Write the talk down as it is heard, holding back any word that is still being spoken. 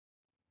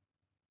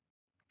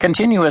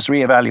continuous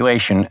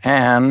reevaluation,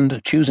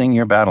 and choosing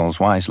your battles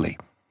wisely.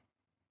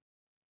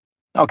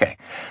 Okay,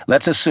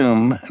 let's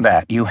assume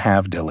that you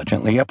have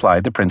diligently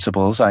applied the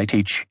principles I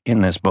teach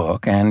in this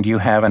book and you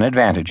have an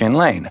advantage in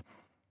lane.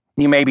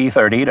 You may be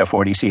 30 to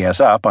 40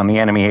 CS up on the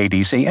enemy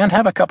ADC and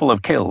have a couple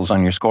of kills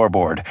on your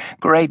scoreboard.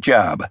 Great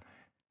job.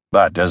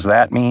 But does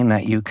that mean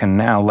that you can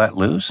now let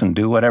loose and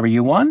do whatever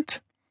you want?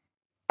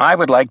 I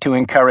would like to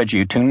encourage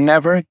you to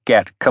never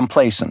get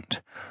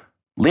complacent.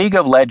 League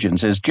of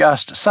Legends is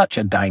just such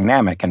a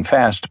dynamic and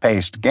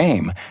fast-paced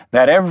game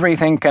that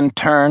everything can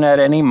turn at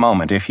any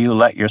moment if you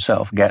let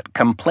yourself get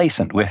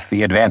complacent with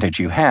the advantage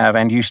you have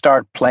and you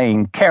start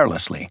playing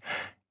carelessly,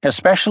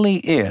 especially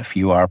if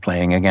you are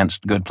playing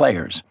against good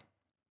players.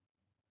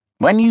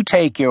 When you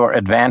take your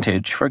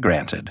advantage for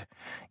granted,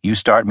 you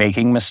start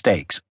making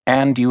mistakes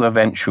and you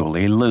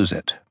eventually lose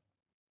it.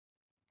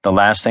 The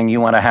last thing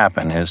you want to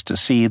happen is to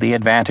see the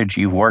advantage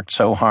you've worked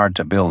so hard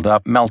to build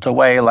up melt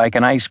away like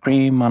an ice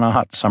cream on a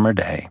hot summer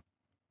day.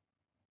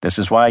 This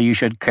is why you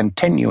should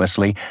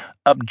continuously,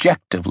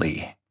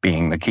 objectively,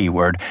 being the key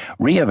word,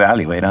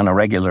 reevaluate on a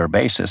regular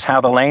basis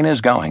how the lane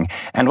is going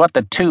and what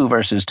the 2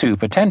 versus 2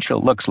 potential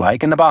looks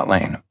like in the bot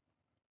lane.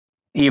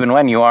 Even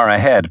when you are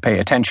ahead, pay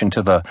attention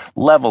to the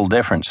level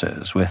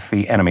differences with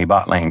the enemy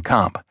bot lane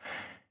comp.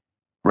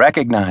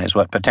 Recognize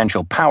what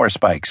potential power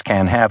spikes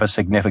can have a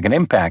significant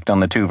impact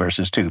on the 2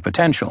 versus 2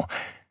 potential.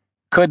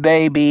 Could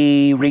they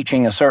be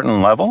reaching a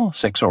certain level,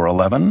 6 or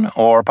 11,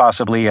 or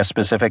possibly a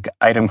specific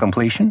item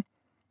completion?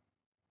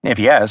 If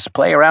yes,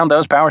 play around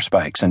those power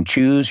spikes and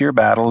choose your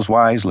battles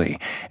wisely.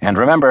 And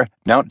remember,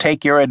 don't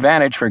take your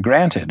advantage for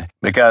granted,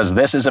 because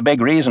this is a big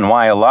reason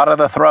why a lot of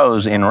the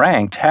throws in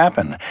ranked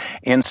happen.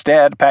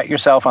 Instead, pat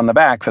yourself on the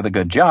back for the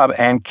good job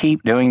and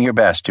keep doing your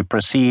best to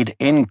proceed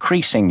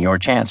increasing your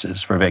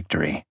chances for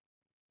victory.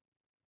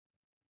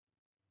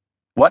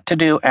 What to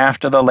do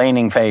after the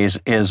laning phase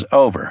is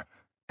over,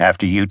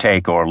 after you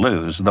take or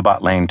lose the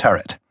bot lane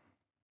turret.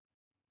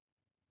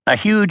 A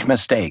huge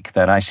mistake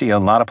that I see a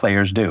lot of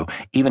players do,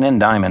 even in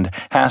Diamond,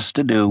 has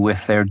to do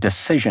with their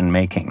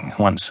decision-making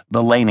once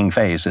the laning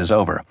phase is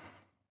over.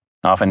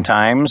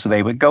 Oftentimes,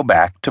 they would go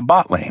back to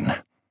bot lane.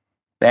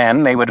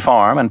 Then they would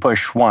farm and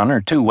push 1 or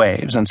 2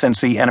 waves, and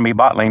since the enemy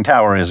bot lane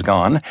tower is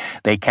gone,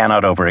 they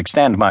cannot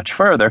overextend much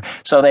further,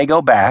 so they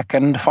go back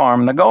and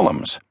farm the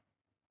golems.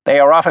 They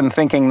are often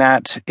thinking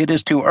that it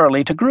is too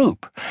early to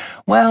group.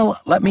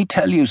 Well, let me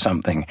tell you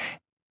something.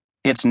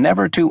 It's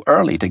never too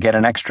early to get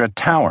an extra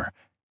tower.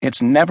 It's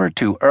never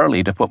too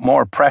early to put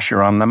more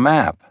pressure on the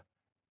map.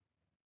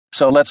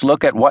 So let's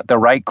look at what the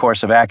right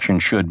course of action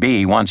should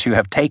be once you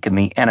have taken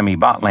the enemy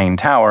bot lane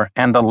tower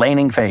and the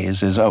laning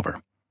phase is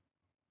over.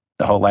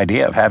 The whole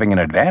idea of having an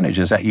advantage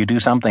is that you do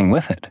something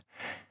with it.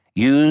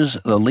 Use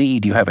the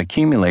lead you have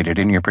accumulated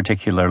in your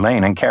particular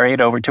lane and carry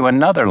it over to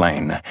another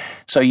lane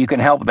so you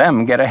can help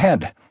them get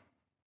ahead.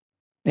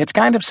 It's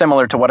kind of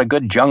similar to what a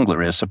good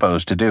jungler is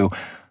supposed to do,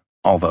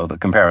 although the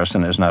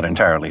comparison is not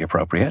entirely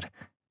appropriate.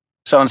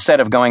 So instead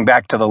of going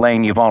back to the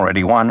lane you've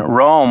already won,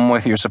 roam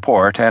with your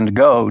support and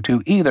go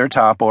to either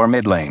top or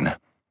mid lane.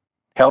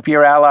 Help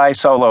your ally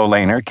solo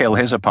laner kill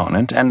his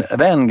opponent and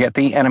then get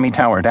the enemy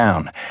tower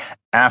down.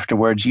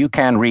 Afterwards, you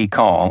can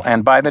recall,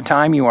 and by the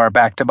time you are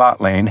back to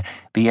bot lane,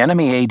 the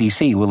enemy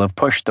ADC will have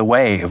pushed the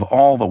wave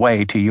all the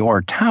way to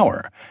your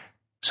tower,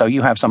 so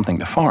you have something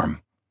to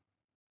farm.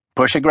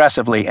 Push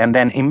aggressively and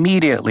then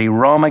immediately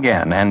roam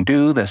again and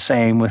do the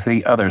same with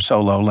the other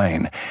solo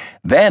lane.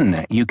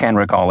 Then you can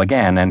recall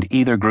again and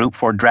either group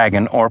for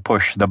dragon or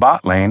push the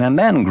bot lane and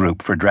then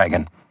group for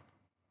dragon.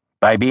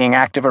 By being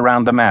active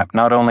around the map,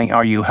 not only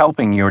are you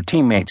helping your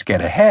teammates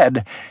get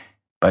ahead,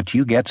 but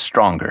you get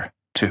stronger,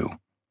 too.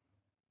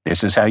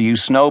 This is how you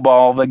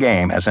snowball the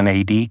game as an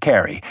AD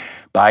carry,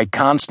 by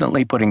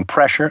constantly putting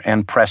pressure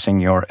and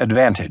pressing your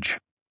advantage.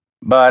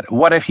 But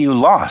what if you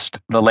lost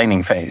the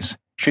laning phase?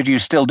 Should you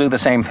still do the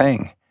same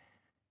thing?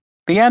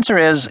 The answer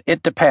is,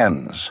 it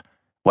depends.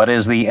 What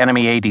is the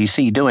enemy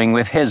ADC doing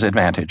with his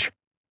advantage?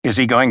 Is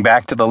he going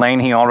back to the lane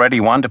he already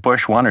won to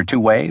push 1 or 2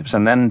 waves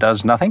and then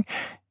does nothing?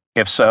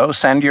 If so,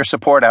 send your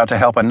support out to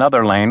help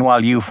another lane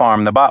while you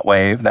farm the bot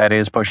wave that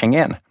is pushing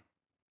in.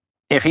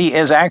 If he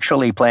is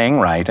actually playing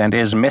right and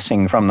is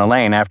missing from the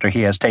lane after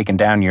he has taken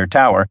down your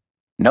tower,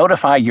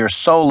 notify your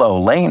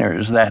solo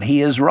laners that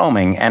he is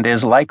roaming and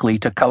is likely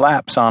to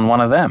collapse on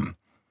one of them.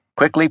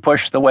 Quickly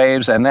push the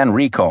waves and then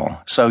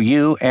recall, so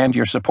you and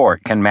your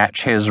support can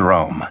match his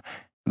roam.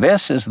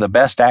 This is the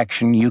best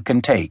action you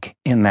can take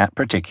in that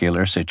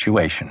particular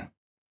situation.